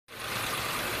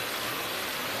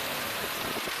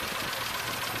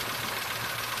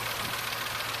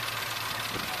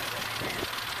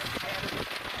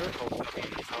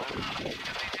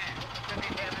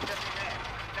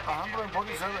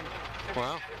147.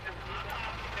 Wow.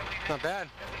 Not bad.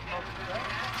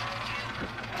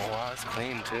 Oh wow, it's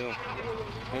clean too.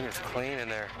 I mean, it's clean in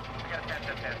there.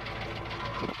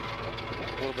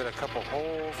 A little bit, a couple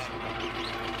holes.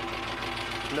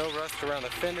 No rust around the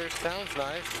fenders. Sounds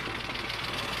nice.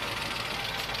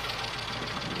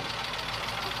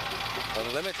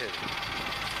 Unlimited.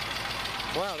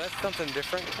 Wow, that's something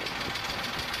different.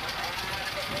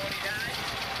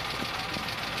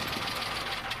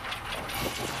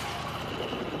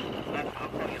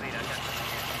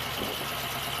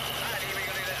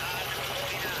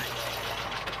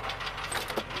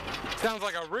 Sounds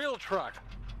like a real truck.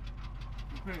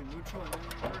 Neutral and then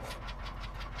reverse.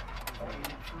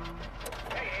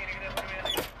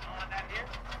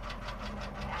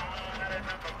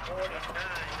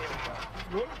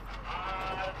 Good.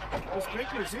 It's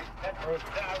quickly, see? 45,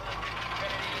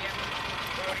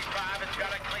 it's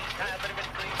got a clean title, but it's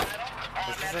clean title.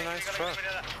 This is a nice truck. On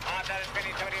that is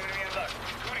penny, somebody look.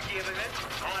 Who the key is it?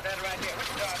 On that right there. Which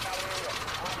dollar?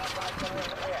 On that right there.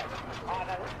 On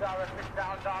that $6,000,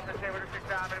 $6,000, say with a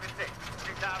 $6,000, maybe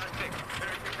 $6,006.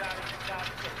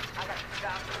 I got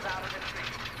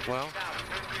 $6,000, Well, I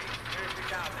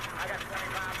got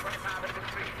 25, but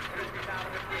it's 3.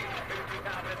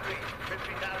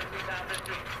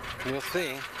 you'll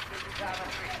see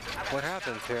what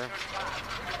happens here,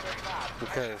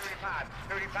 because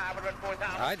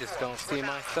I just don't see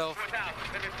myself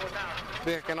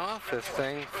backing off this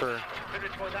thing for,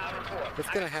 it's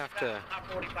going to have to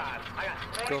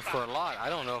go for a lot. I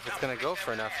don't know if it's going to go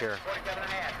for enough here.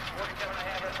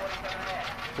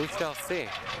 We shall see.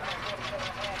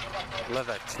 Love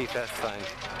that cheap S sign.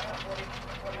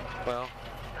 Well,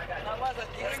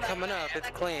 it's coming up, it's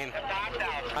clean.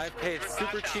 I've paid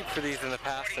super cheap for these in the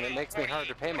past and it makes me hard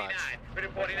to pay much.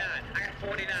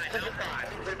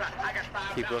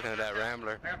 Keep looking at that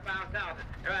Rambler. I got 5,000.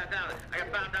 I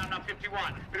got 5,000 now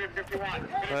 51. 51.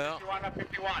 Well,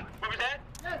 51. What was that?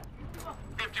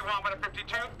 51 but a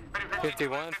 52.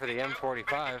 51 for the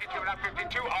M45.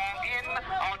 52 all in,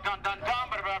 all done,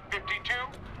 but about 52.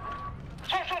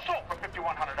 So for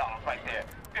 $5,100 right there.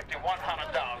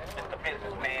 $5,100, Mr.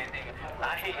 Businessman.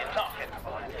 I hear you talking.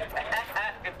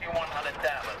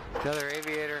 $5,100. Another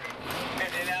Aviator.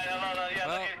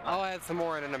 Well, I'll add some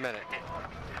more in a minute.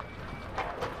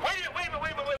 Wait a minute.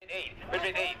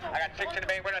 8. I got 6 in the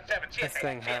bank. We're not 7. This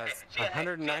thing has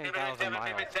 109,000 miles.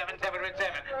 I got 7.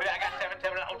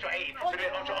 Ultra 8. Ultra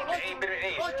 8.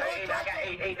 I got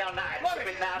 8 now 9. 9. I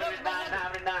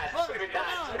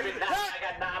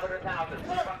got 900,000.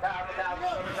 1,000.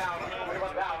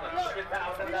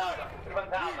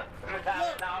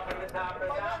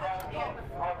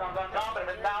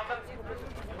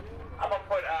 I'm gonna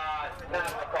put 9 on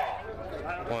the call.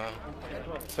 Wow.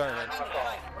 Sorry, man.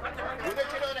 We'll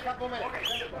let you know in a couple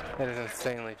minutes. That is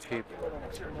insanely cheap.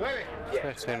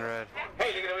 Especially in red.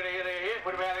 Hey, look at here.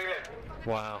 Put it back.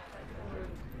 Wow.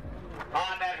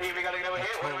 On that here, we got to get over I here.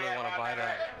 totally want to buy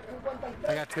that.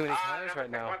 I got too many cars right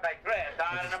now. I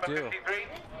just do.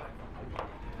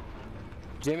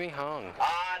 Jimmy Hong.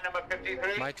 Number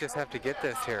 53. Might just have to get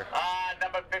this here.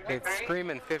 Number 53. It's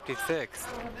screaming 56,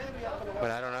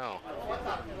 but I don't know.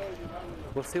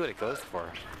 We'll see what it goes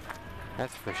for.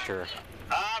 That's for sure.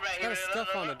 Got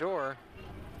stuff on the door.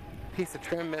 Piece of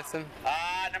trim missing.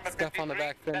 Stuff on the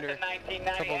back fender. A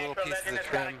couple little pieces of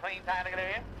trim.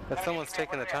 But someone's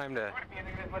taking the time to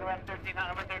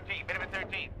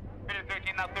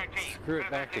screw it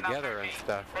back together and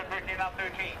stuff.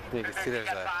 You can see there's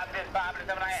a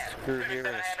screw here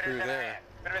and a screw there.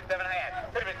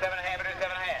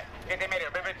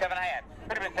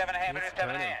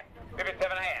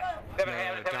 The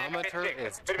odometer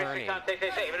is turning. Well,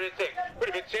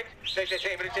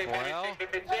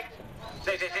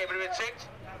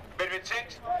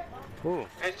 ooh.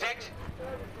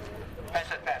 Pass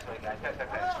that guys. Pass that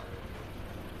fast.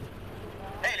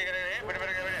 Hey, look at it.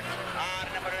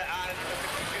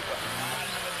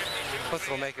 Plus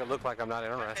it'll make it look like I'm not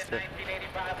interested.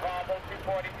 1985 Volvo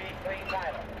 240B clean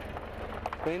title.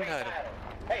 Clean title.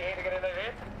 Hey, look at it.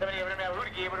 Somebody over there,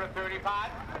 Rudy gave it a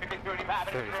 35. If it's 35,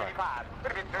 it's 35.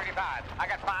 If it's 35. I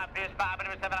got 5 this, 5, but it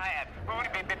was 7.5. Rudy,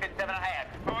 if it's 7.5.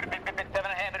 Rudy, if it's 7.5,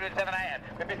 it was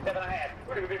 7.5. If it's 7.5.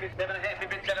 Rudy, if it's 7.5,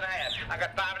 if it's 7.5. I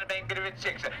got 5 in the bank, but it was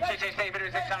 6. 6, but it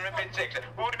was 600, if it's 6.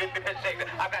 Rudy, if it's 6.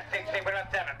 I've got 6, but it was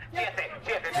 7. Yes, if it's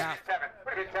 7.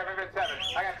 But it was 7, but it's 7.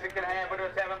 I got 6.5, but it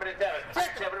was 7, but it's 7. I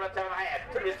got 7, but it was 7.5.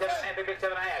 But it was 7.5, if it's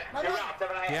 7.5. You're out,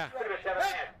 7.5. Yeah. But it was 7.5.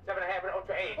 7.5, but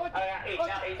Ultra 8. I got 8,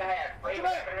 now 8.5.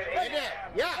 8.5,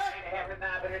 Yeah. 8.5, but 9,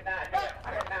 but it's 9. I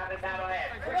got 9 on half. 9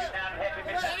 on half, if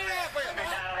it's 9 on half. 9 on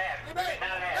half. 9 on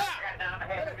half. I got 9 on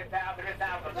half, if it's 9, but it's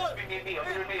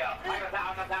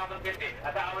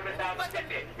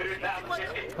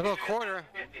I'll go a quarter.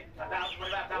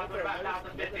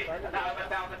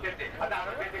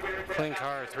 Clean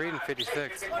car, it's reading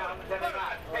 56.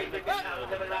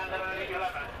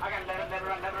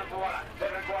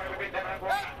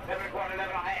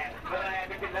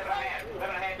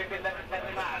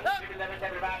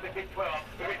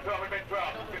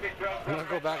 I'm gonna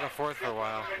go back and forth for a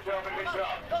while.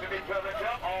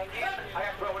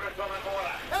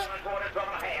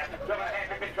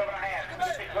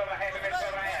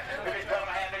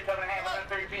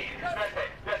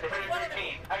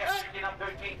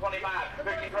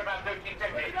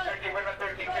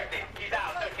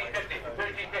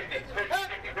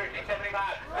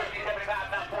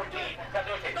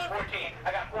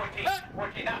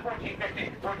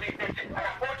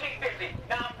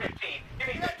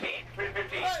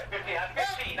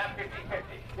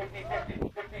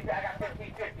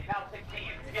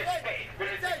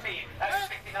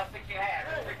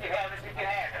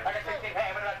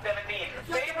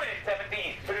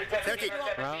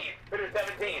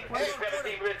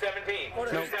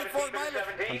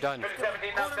 I'm done.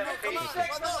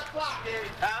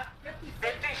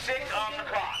 56 on the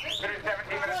clock. 17,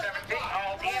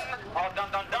 all in, all done,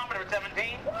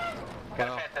 17.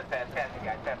 Well,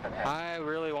 I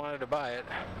really wanted to buy it,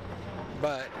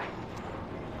 but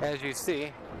as you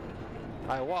see,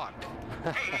 I walked.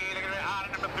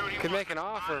 Could make an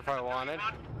offer if I wanted,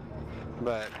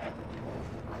 but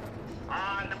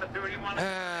number 31.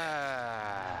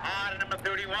 Number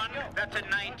 31. That's a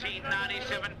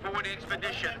 1997 Ford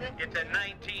Expedition. It's a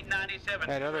 1997.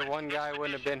 that other one guy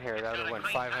wouldn't have been here. That would have went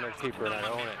 500 cheaper and I'd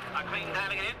own it. A clean time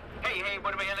to get in. Hey,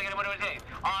 what do we say?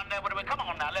 On that, come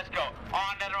on now, let's go.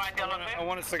 On that right there. I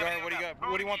want a cigar. What do you got?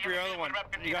 What do you want for your other one?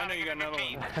 I know you got another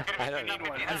one. I don't need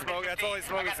one. That's all I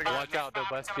smoke a cigar. Watch out, they'll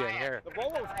bust you in here. The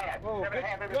Volvo's. Oh, good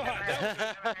God.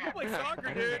 You play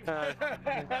soccer, dude.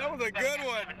 That was a good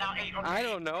one. I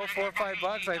don't know, $4 or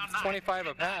 $5. It's 25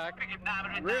 a pack.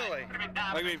 Really?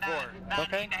 I mean 4.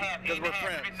 Okay. Because we're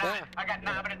friends. Yeah. I got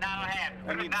 9 and 9 and a half.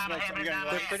 I need to smoke some. You got any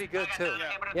They're lights? pretty good too.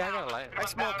 Yeah, I got a light. I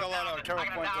smoke a lot of Terra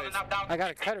Fuentes. I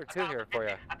got a cutter too here for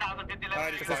you.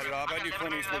 I just cut it off. I do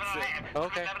Clint Eastwood shit.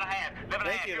 Okay.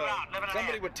 Thank you, though.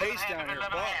 Somebody with taste down here.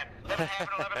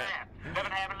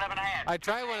 I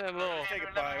tried one of them little. Take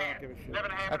it by. I don't give a shit.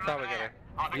 I probably got it.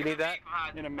 You need that?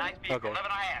 In a minute. Okay. You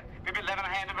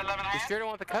sure don't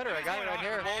want the cutter? I got it right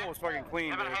here. Volvo's fucking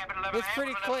clean, dude. It's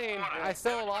pretty clean. I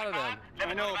sell a lot of them.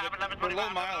 I know, but for low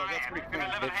mileage, that's pretty clean.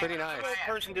 They're pretty nice. That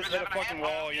person just hit a fucking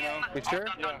wall, you know? You sure?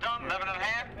 Yeah. 11 and a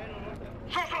half.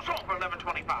 So for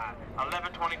 11.25.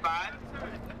 11.25.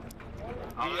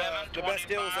 The best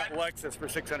deal was that Lexus for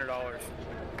 $600.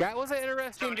 That was an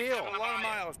interesting deal. A lot of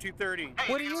miles, 230.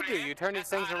 What do? You turn these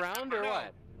things around or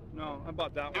what? No, I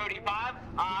bought that one. 35.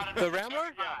 The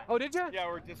Rambler? Oh, did you?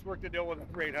 Yeah, we just worked a deal with it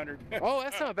for $800. Oh,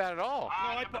 that's not bad at all.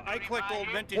 No, I collect old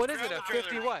vintage. What is it, a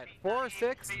 50 what? 4 or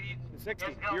 6?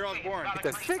 60. Year I was born. It's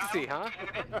a 60, huh?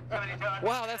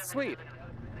 Wow, that's sweet.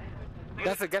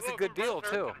 That's a good deal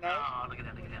too.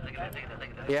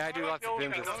 Yeah, I do lots of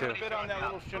Benzes too. Bit on that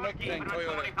little Chinook thing,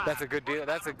 Toyota. That's a good deal.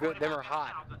 Them are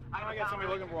hot. I got somebody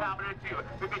looking for them.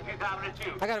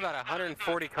 I got about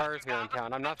 140 cars here in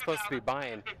town. I'm not supposed to be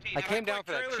buying. I came down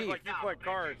for that cheap. Like you collect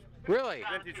cars. Really?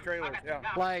 Vintage trailers, yeah.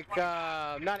 Like,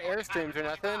 not Airstreams or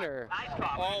nothing, or?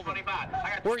 All of them.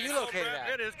 Where are you located at?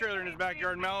 Brad his trailer in his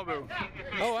backyard in Malibu.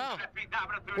 Oh, wow.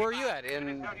 Where are you at? You're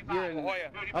in... La Jolla.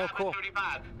 Oh, cool.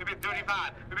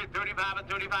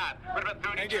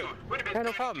 Thank you. Yeah,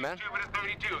 no problem, man. I've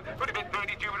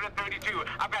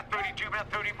got 32, but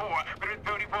 34. It's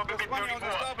funny, I was going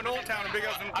to stop in Old Town and pick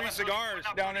up some 3 cigars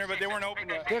down there, but they weren't open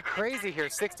yet. They're crazy here.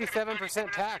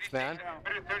 67% tax, man.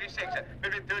 36,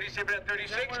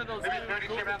 36. One of those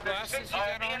cool glasses you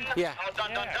got on? Yeah.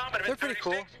 They're pretty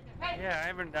cool.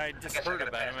 Yeah, I just heard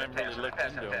about them. I haven't really looked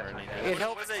into them or anything. It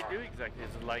helps. What do they do exactly?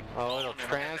 Is it like... Oh, it'll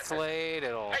translate,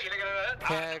 it'll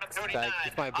text,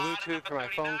 it's my Bluetooth for my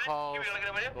phone calls.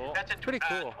 Cool. It's pretty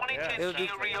cool. Yeah. It'll do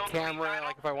camera,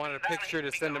 like if I wanted a picture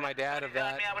to send to my dad of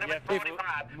that. You have to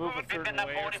move a certain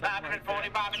way or something like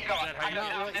that.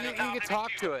 No, well, you can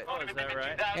talk to it. Oh, is that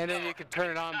right? And then you can turn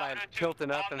it on by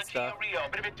tilting up and stuff.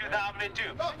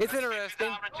 It's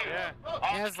interesting. Yeah.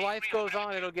 As life goes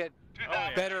on, it'll get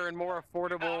better and more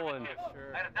affordable, and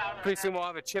pretty soon we'll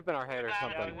have a chip in our head or Yeah, I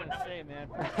something. wouldn't say, man.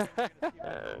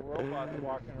 Robots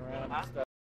walking around and stuff.